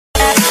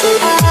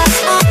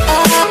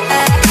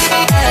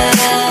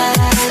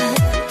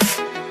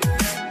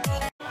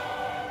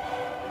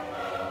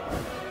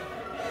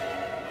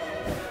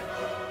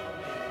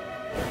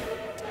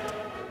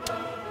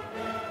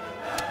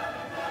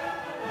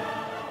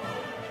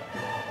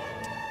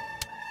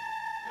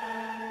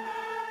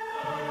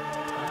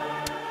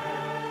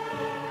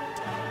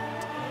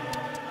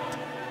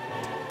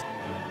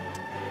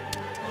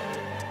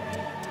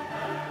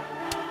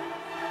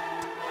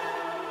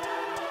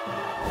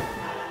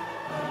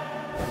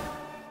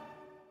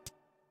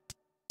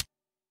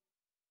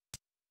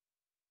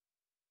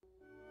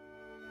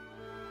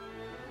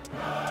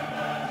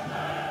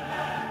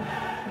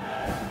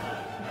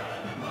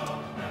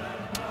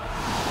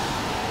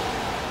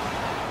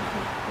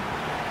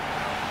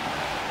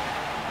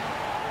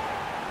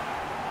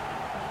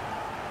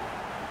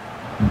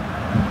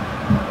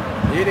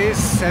It is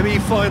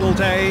semi-final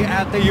day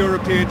at the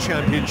European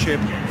Championship.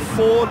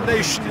 4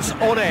 nations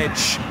on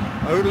edge.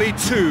 Only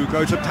 2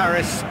 go to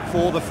Paris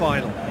for the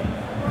final.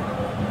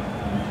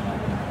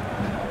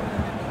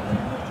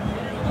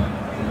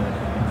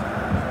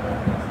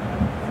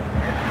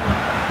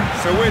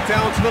 So we're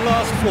down to the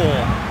last 4.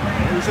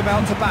 Who's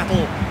about to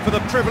battle for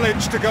the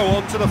privilege to go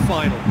on to the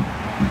final?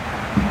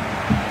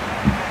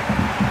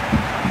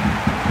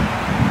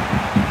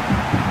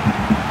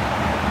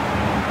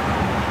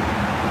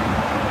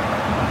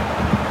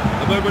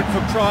 Moment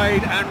for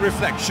pride and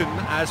reflection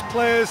as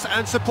players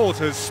and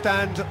supporters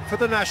stand for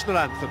the national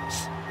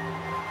anthems.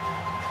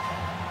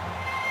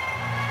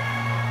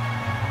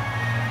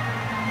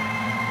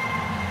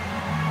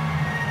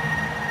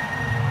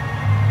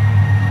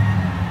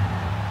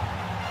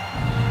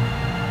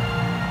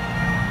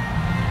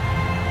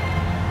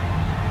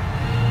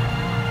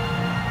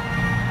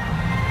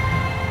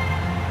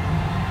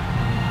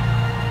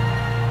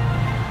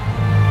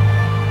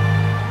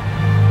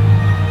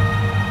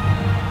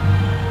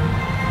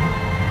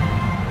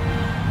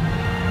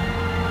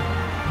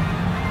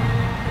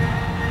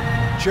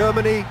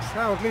 Germany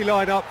proudly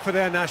line up for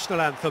their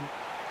national anthem.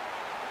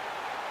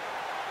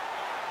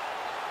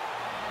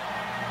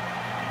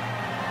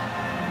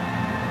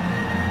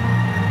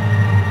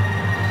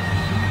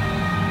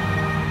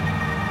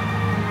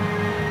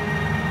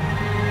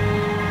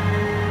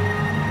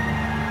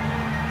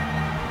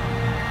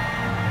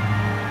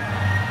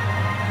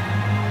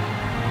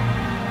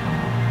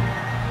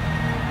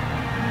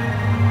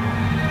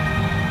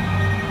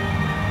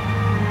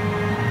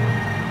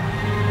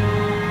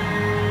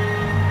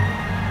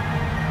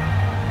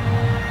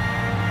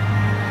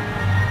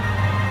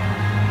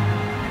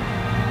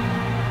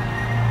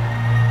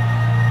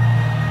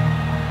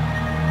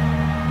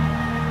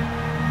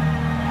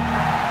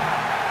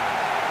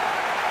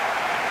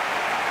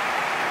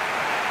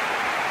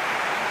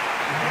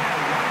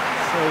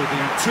 The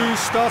 2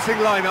 starting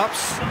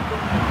lineups.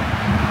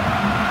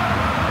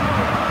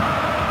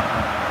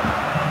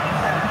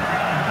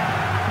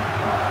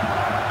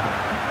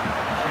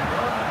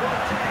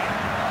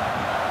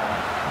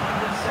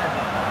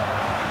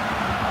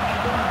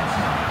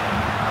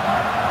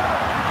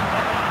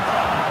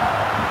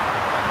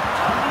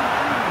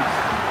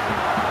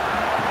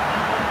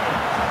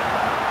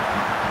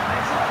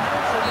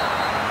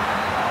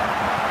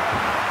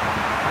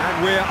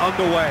 And we're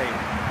underway.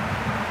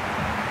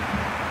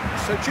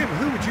 So Jim,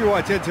 who would you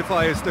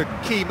identify as the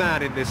key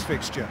man in this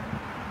fixture?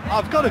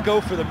 I've got to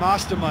go for the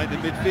mastermind in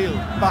midfield,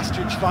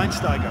 Bastian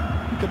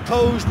Schweinsteiger.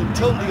 Composed and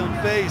totally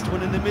unfazed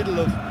when in the middle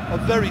of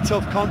very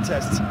tough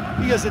contests.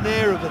 He has an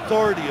air of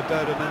authority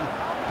about him and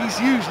he's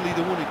usually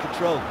the one in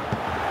control.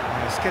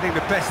 Yes, getting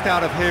the best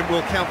out of him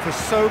will count for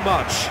so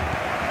much.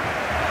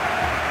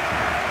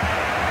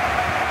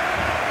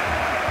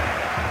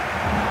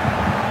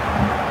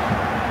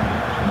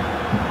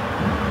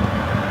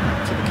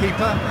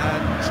 Keeper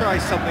and try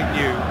something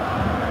new.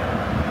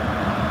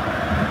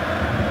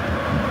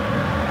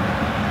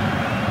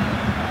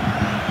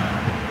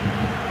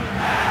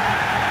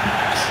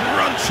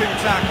 Crunching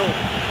tackle.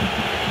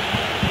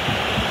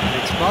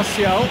 It's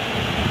Martial.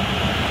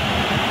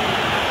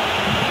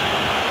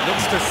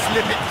 Looks to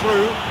slip it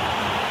through.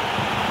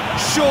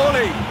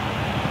 Surely.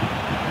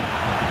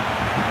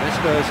 There's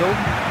Özil.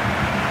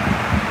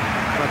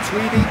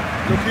 Matuidi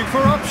looking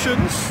for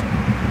options.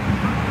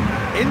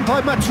 In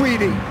by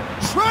Matuidi.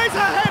 Tries a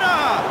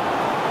header!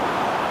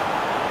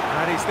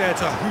 And he's there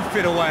to hoof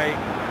it away.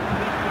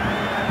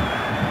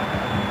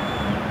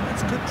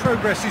 It's good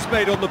progress he's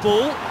made on the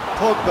ball.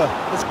 Pogba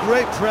has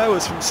great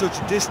prowess from such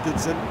a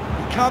distance and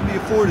he can't be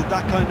afforded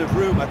that kind of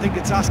room. I think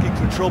it's asking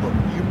for trouble.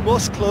 You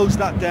must close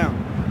that down.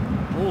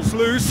 Ball's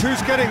loose,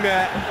 who's getting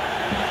there?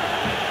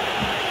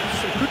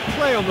 Some good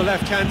play on the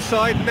left-hand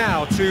side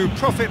now to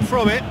profit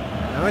from it.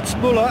 Now it's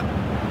Muller.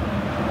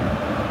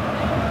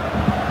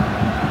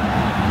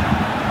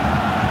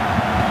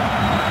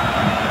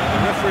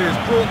 Has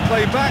brought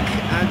play back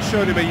and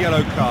showed him a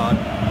yellow card.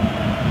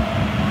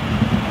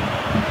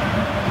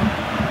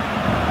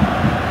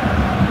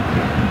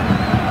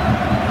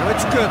 Now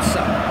it's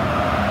Corsair.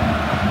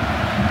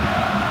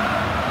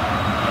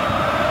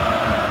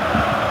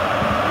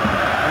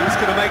 Who's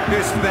going to make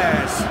this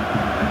theirs?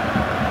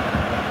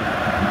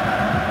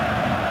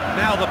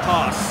 Now the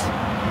pass.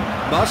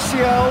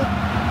 Martial.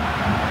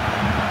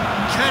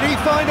 Can he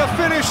find a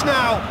finish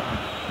now?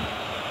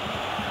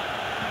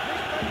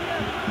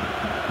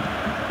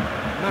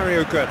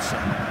 Mario Götze.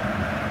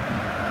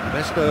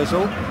 Mesut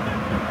Özil.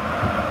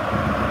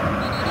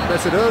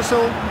 Mesut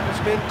Özil has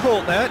been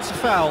caught there, it's a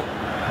foul.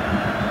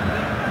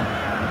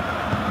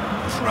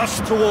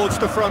 Thrust towards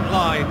the front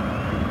line.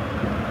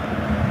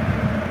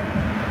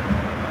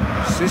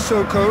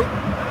 Sissoko.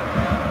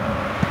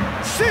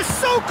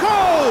 Sissoko!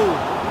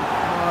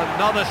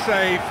 Another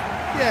save.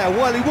 Yeah,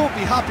 while he won't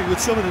be happy with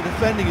some of the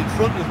defending in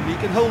front of him, he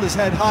can hold his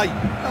head high.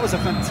 That was a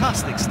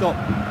fantastic stop.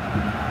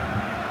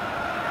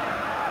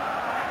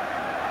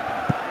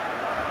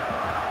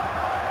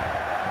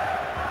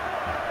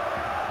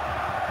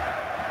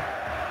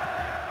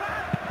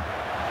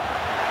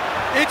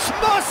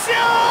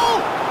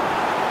 Martial!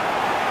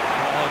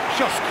 Oh,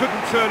 just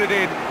couldn't turn it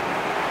in.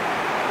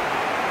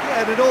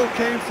 Yeah, and it all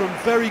came from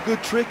very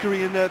good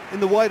trickery in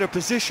the wider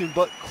position,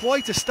 but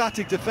quite a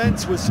static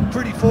defence. Was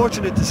pretty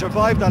fortunate to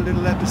survive that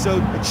little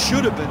episode. It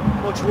should have been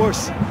much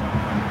worse.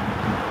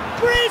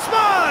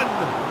 Griezmann!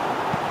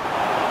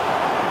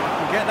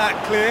 Get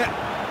that clear.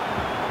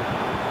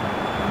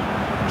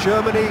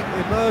 Germany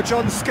emerge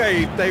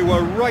unscathed. They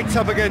were right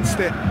up against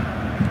it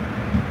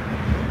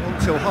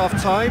until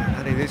half-time,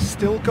 and it is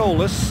still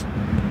goalless.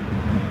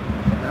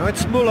 Now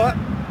it's Müller.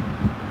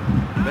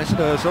 Mesut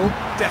Ozil,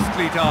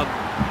 deftly done.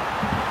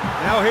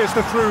 Now here's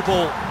the through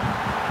ball.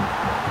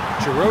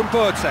 Jerome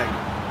Boateng.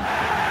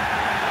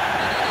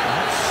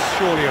 That's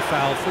surely a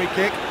foul. Free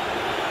kick.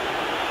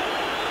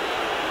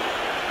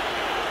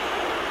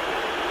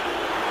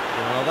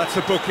 Well, that's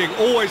a booking.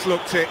 Always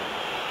looked it.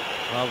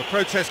 Well, the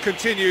protest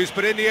continues,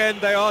 but in the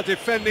end they are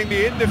defending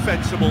the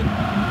indefensible.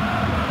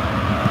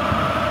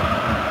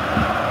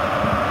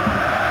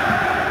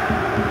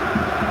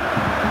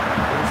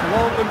 It's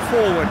long and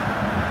forward.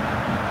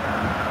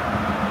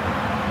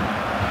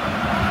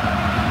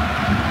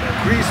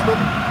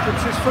 Griezmann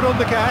puts his foot on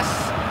the gas,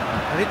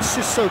 and it's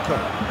Sissoko.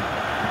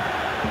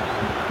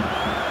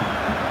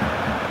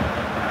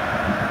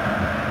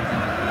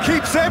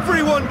 Keeps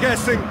everyone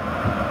guessing.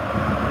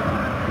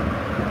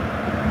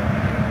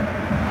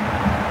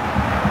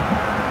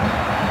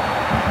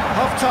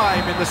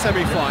 Half-time in the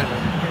semi-final.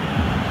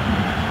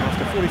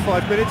 After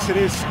 45 minutes it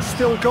is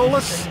still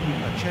goalless.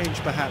 A change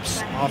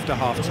perhaps after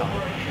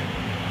half-time.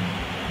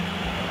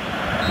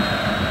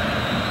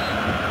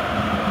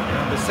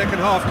 The second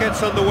half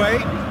gets underway.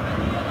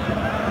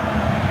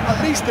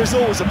 At least there's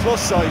always a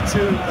plus side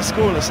to a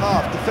scoreless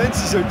half.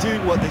 Defences are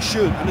doing what they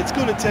should, and it's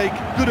going to take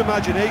good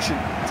imagination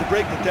to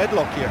break the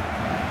deadlock here.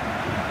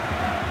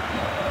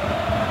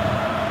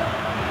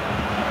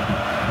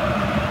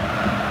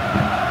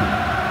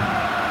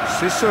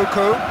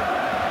 Sissoko.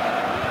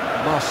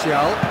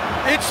 Martial.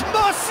 It's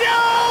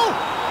Martial!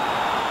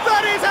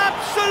 That is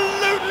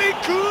absolutely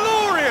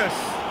glorious!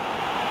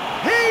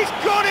 He's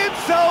got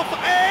himself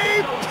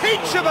a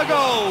peach of a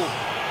goal!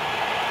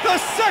 The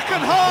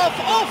second half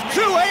off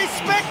to a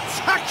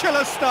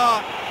spectacular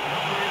start!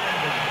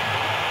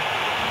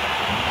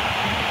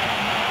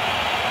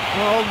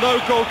 Well, no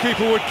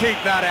goalkeeper would keep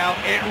that out.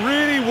 It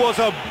really was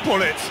a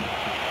bullet.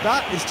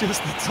 That is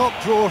just the top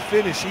drawer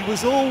finish. He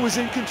was always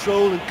in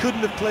control and couldn't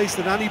have placed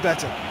it any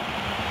better.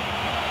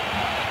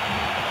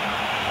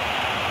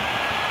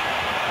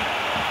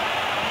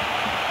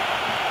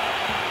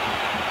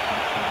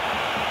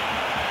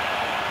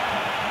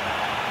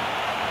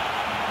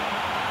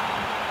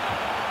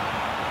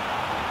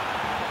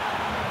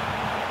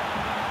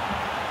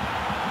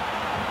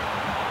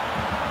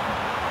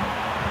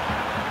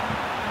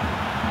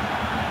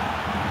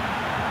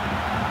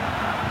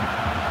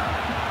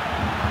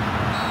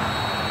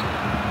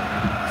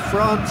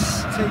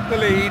 France take the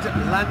lead,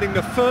 landing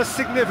the first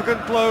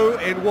significant blow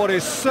in what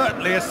is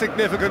certainly a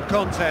significant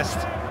contest.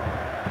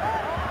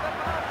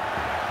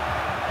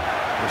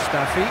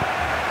 Mustafi,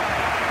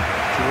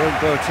 Jerome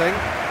Boateng.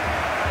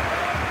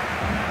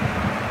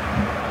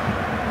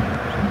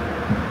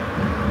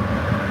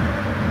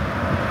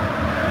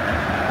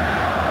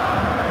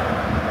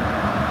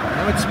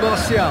 Now it's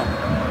Martial,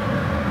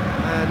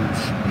 and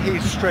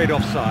he's straight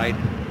offside.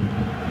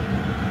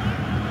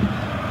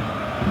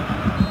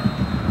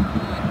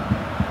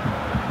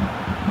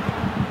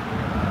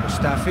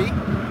 Mustafi.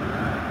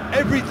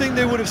 Everything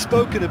they would have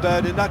spoken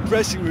about in that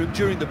dressing room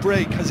during the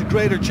break has a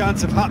greater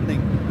chance of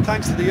happening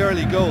thanks to the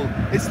early goal.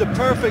 It's the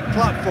perfect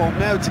platform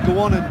now to go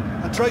on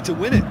and try to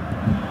win it.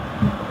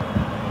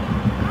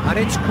 And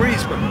it's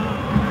Griezmann.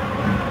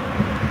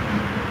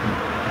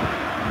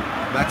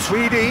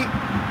 Matuidi.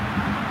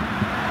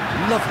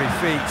 Lovely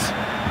feet.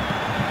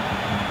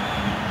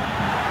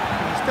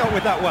 He's dealt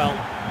with that well.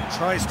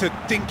 Tries to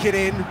dink it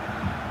in.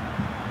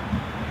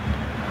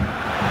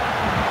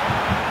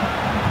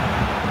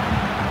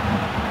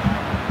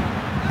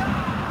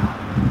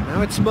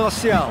 Now it's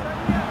Martial.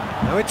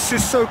 Now it's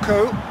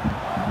Sissoko.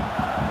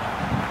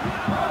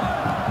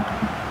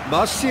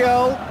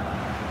 Martial.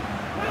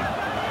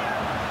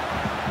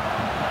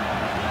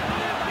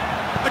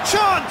 A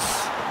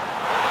chance!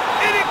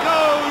 In it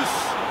goes!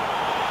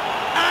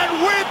 And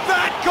with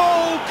that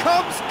goal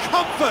comes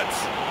comfort!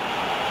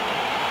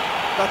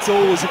 That's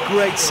always a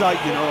great sight,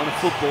 you know, on a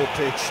football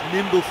pitch.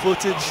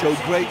 Nimble-footed, showed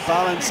great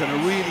balance and a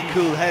really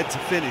cool head to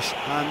finish.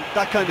 And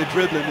that kind of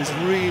dribbling is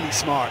really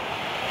smart.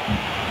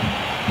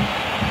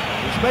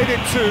 Made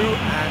it two,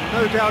 and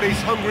no doubt he's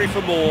hungry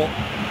for more.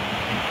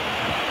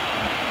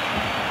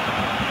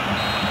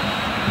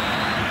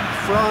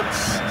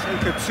 France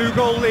take a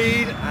two-goal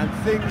lead, and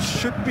things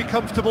should be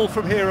comfortable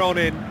from here on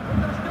in.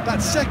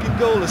 That second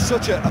goal has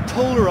such a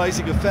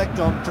polarising effect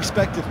on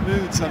prospective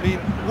moods. I mean,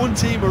 one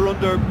team are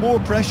under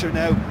more pressure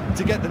now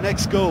to get the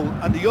next goal,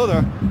 and the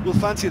other will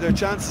fancy their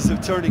chances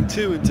of turning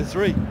 2 into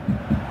 3.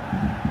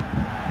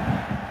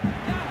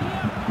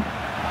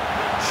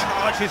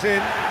 Charges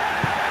in.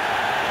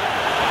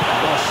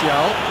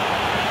 Martial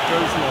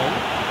goes long.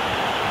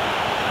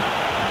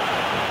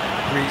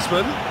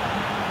 Griezmann.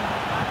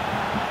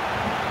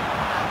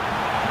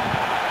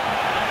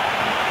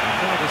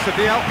 Regardless of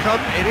the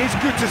outcome, it is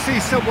good to see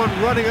someone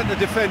running at the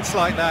defence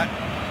like that.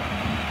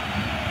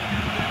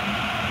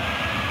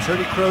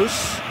 Toni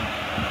Kroos.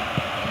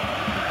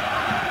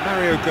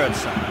 Mario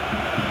Götze.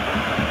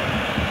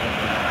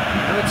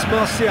 And it's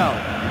Martial.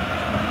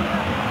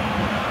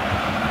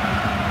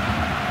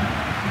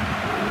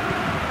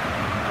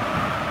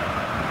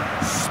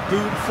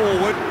 Spoon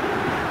forward.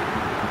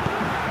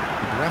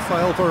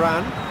 Raphael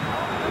Varane.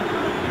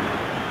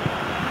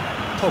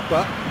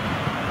 Pogba.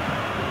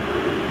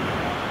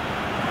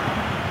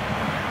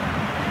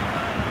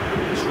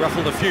 He's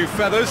ruffled a few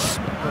feathers,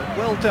 but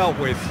well dealt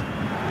with.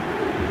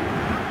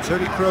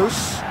 Toni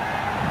Kroos.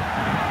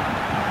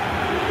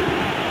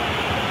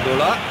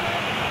 Mudular.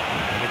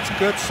 And it's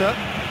Götze.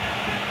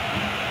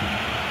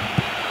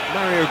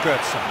 Mario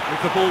Götze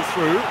with the ball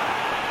through.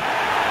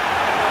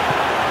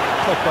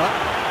 Pogba.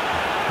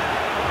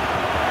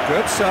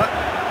 Götze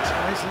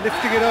tries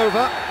lifting it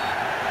over.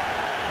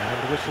 And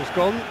the whistle's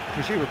gone,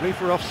 presumably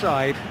for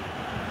offside.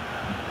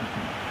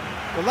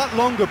 Well, that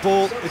longer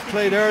ball, if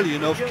played early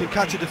enough, can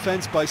catch a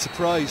defence by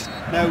surprise.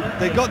 Now,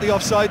 they got the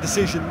offside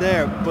decision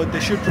there, but they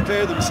should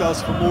prepare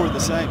themselves for more of the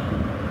same.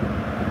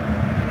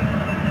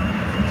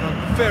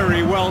 Done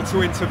very well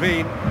to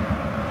intervene.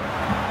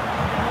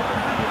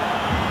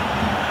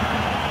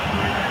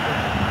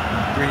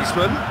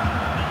 Griezmann.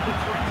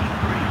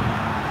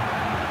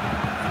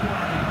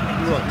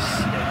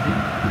 Royce.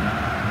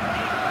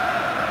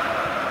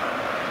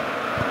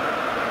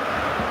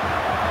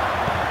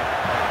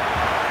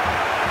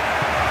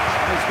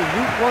 The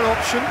Route 1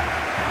 option.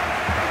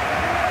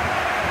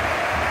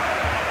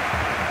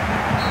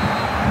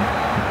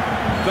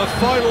 The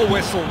final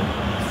whistle.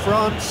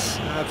 France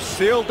have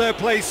sealed their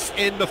place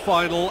in the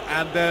final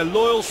and their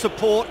loyal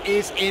support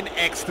is in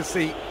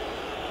ecstasy.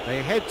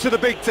 They head to the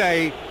big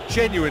day,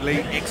 genuinely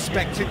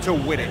expecting to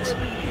win it.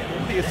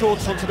 What are your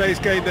thoughts on today's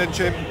game then,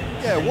 Jim?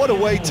 Yeah, what a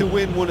way to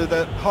win one of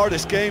the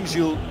hardest games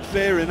you'll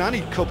fare in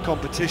any cup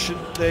competition.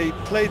 They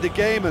played the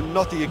game and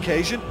not the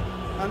occasion.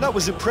 And that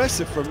was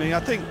impressive for me. I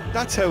think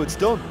that's how it's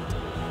done.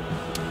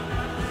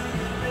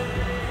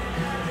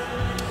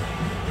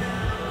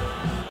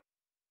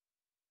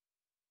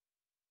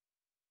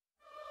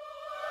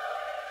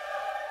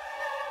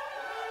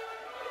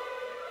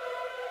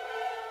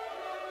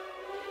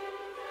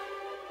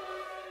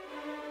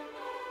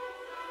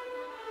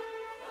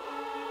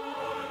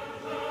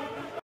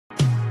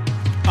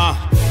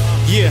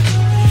 Yeah.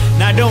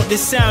 Now don't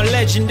this sound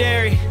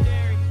legendary?